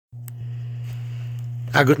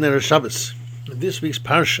Good night, Shabbos. In this week's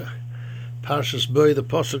Parsha, Parshas Bo, the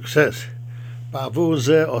Pasuk says, Ba'avur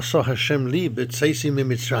zeh osah Hashem li b'tzeisi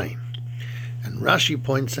mimitzrayim. And Rashi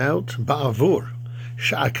points out, Ba'avur,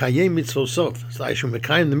 sha'akayim mitzvosov, zayishum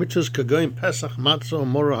mekayim the mitzvahs kagoyim Pesach, Matzah,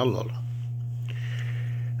 Mora Halol.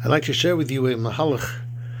 I'd like to share with you a mahalach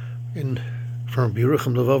from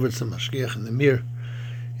Yerucham Levovitz and Mashgiach in the Mir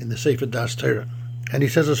in the Sefer Das Torah. And he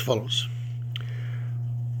says as follows: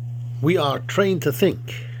 we are trained to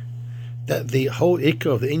think that the whole ikka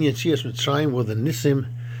of the Inyan Yetzias Mitzrayim were the Nisim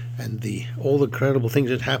and all the incredible things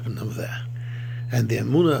that happened over there, and the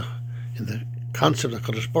Emunah in the concept of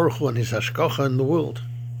Kadosh Baruch Hu and His Hashgacha in the world.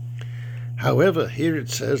 However, here it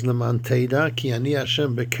says, Leman teida ki ani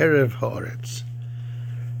Hashem bekerev haaretz.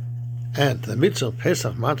 And the mitzvah of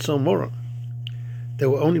Pesach, Matzah, Mora, they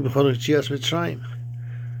were only before the Yetzias Mitzrayim,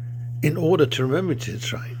 in order to remember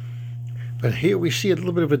Mitzrayim. But here we see a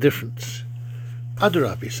little bit of a difference.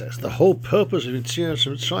 Rabbi says, the whole purpose of Yetzias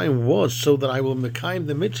Mitzrayim was so that I will mekayim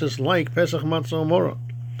the mitzvahs like Pesach, Matzah, Mora.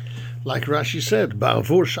 Like Rashi said,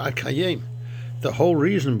 Ba'avur sha'akayim. The whole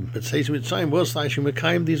reason Yetzias Mitzrayim was that I should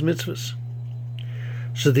mekayim these mitzvahs.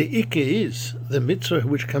 So the Ikka is the mitzvah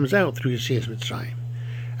which comes out through Yetzias Mitzrayim.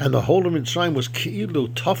 And the whole of Mitzrayim was Ki'ilu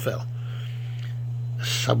Tofel,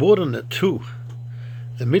 subordinate to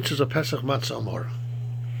the mitzvahs of Pesach, Matzah, Mora.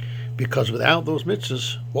 Because without those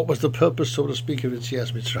mitzvahs, what was the purpose, so to speak, of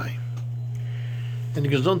Yetzias Mitzrayim? And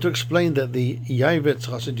he goes on to explain that the Yavitz,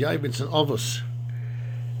 Chassid Yavitz and Avos,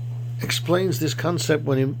 explains this concept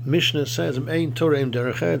when in Mishnah says, Ein Torah, Ein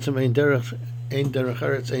Derech Eretz, Ein Derech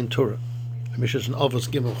Eretz, Ein Torah. Mishnah is in Avos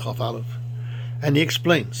Gimel Chaf Aleph. And he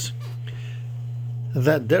explains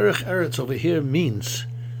that Derech Eretz over here means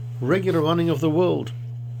regular running of the world,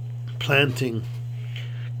 planting,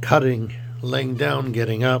 cutting, laying down,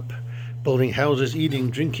 getting up, building houses,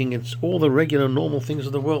 eating, drinking. It's all the regular, normal things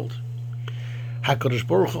of the world. HaKadosh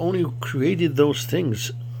Baruch Hu only created those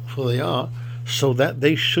things, for they are, so that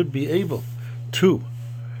they should be able to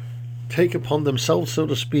take upon themselves, so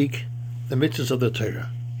to speak, the mitzvahs of the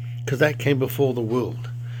Torah, because that came before the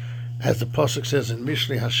world. As the Pasuk says in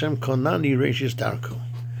Mishlei, Hashem konani reishis darko.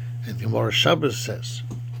 And the Gemara Shabbos says,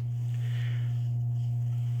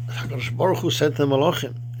 HaKadosh Baruch Hu said to the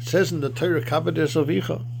Malachim, it says in the Torah, Kabed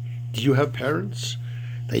Esavicha, do you have parents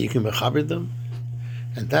that you can mechabed them?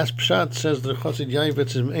 And that's Pshat, says the Chassid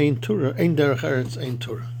Yavitz, is Ein Torah, Ein Derech Eretz, Ein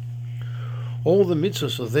Torah. All the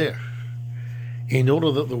mitzvahs are there in order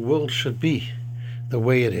that the world should be the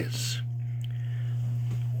way it is.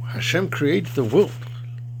 Hashem created the world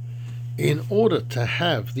in order to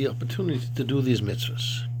have the opportunity to do these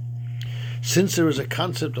mitzvahs. Since there is a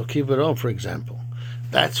concept of kibbutz, for example,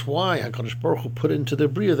 that's why HaKadosh Baruch Hu put into the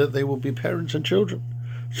Bria that they will be parents and children,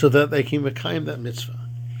 so that they can mekayim that mitzvah.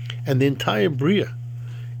 And the entire Bria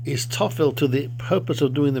is tofel to the purpose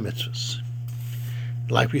of doing the mitzvahs.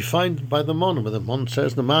 Like we find by the Mon, where the Mon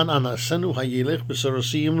says, the man anasenu hayilech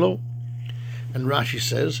b'sorosiyim lo. And Rashi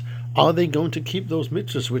says, are they going to keep those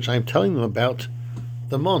mitzvahs which I'm telling them about?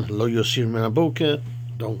 The Mon, lo yosir min haboker,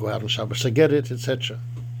 don't go out on Shabbos to get it, etc.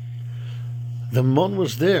 The Mon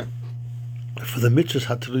was there for the mitzvahs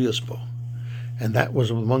hatuluyas bo, and that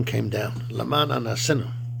was when the Mon came down. Laman anasenu.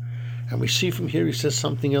 And we see from here he says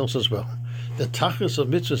something else as well. The tachlis of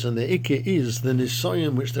mitzvahs and the ikka is the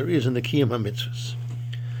nisoyim which there is in the kiyam ha-mitzvahs.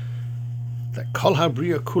 That kol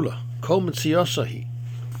ha-bria kula, kol mitziyasahi,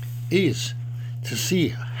 is to see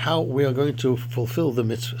how we are going to fulfill the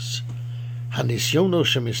mitzvahs. Hanisyono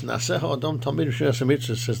shemisnaseha adam tamid sheyas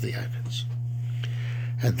mitzvahs, says the Yavitz.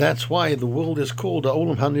 And that's why the world is called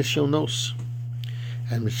Olam HaNisyonos.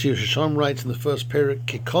 And Mitzvah Shisham writes in the first parak,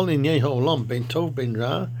 Kikol inyei ha'olam, ben tov ben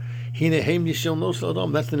ra, hine heim nisyonos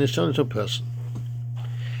l'adam. That's the nisyonos of a person.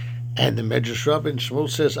 And the Medrash Rabbi in Shmuel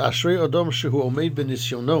says, Ashrei adam shehu omed ben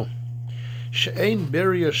nisyono, she'ein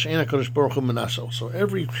beria she'ein HaKadosh Baruch Hu menaso. So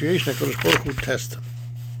every creation HaKadosh Baruch Hu tests them.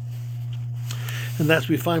 And that's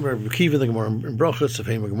we find where Rabbi Kiva the Gemara in Brachos of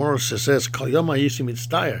him, Gemara says, Kol yom ha'yisi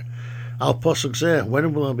mitzdayer, al posuk zeh,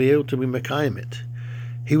 when will I be able to be mekayim it?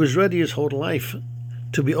 He was ready his whole life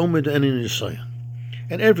to be omed any nisoyan,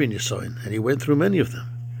 and every nisoyan, and he went through many of them.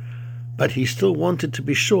 But he still wanted to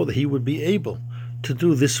be sure that he would be able to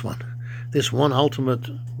do this one ultimate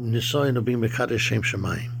nisoyan of being mekadesh Shem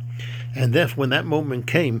Shemayim. And therefore, when that moment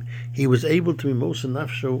came, he was able to be mosa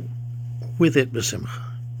nafsho with it b'simcha.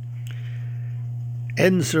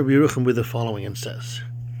 Ends Rabbi Yerucham with the following and says,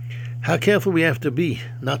 how careful we have to be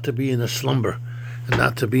not to be in a slumber, and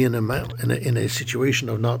not to be in a situation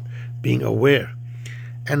of not being aware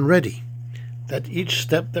and ready, that each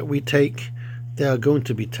step that we take, there are going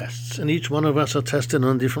to be tests, and each one of us are tested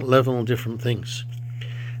on a different level on different things.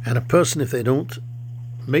 And a person, if they don't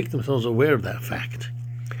make themselves aware of that fact,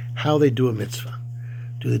 how they do a mitzvah,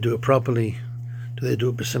 do they do it properly? Do they do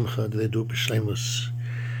it b'simcha? Do they do it b'shleimus?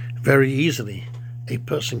 Very easily, a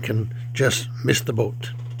person can just miss the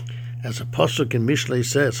boat. As a pasuk in Mishlei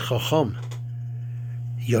says, Chacham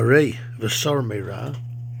Yarei v'sar meira,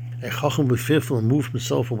 a chacham will be fearful and move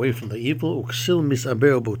himself away from the evil, uksil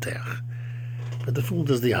misaber boteach. But the fool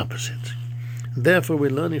does the opposite. Therefore,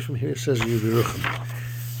 we're learning from here, it says Yerucham,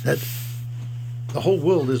 that the whole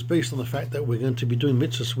world is based on the fact that we're going to be doing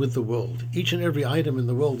mitzvahs with the world. Each and every item in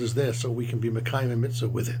the world is there so we can be mekayim and mitzvah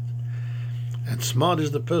with it. And smart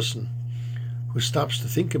is the person who stops to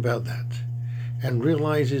think about that and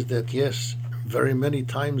realizes that, yes, very many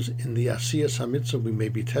times in the asiyas hamitzvah we may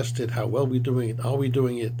be tested. How well we're doing it. Are we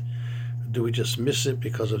doing it? Do we just miss it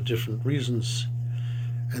because of different reasons?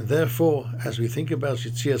 And therefore, as we think about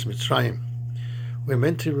Yetzias Mitzrayim, we're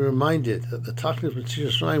meant to be reminded that the Tachlis of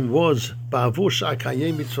Yetzias Mitzrayim was Ba'avush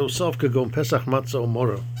Akayim Mitzvosov Kagom Pesach Matzah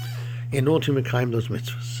Moro, in order to mekayim those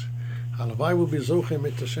mitzvahs. Halavai will be Zochem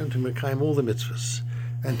et Hashem to mekayim all the mitzvahs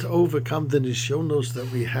and to overcome the nisyonos that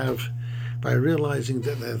we have by realizing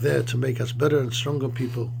that they're there to make us better and stronger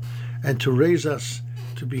people and to raise us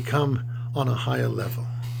to become on a higher level.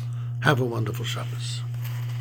 Have a wonderful Shabbos.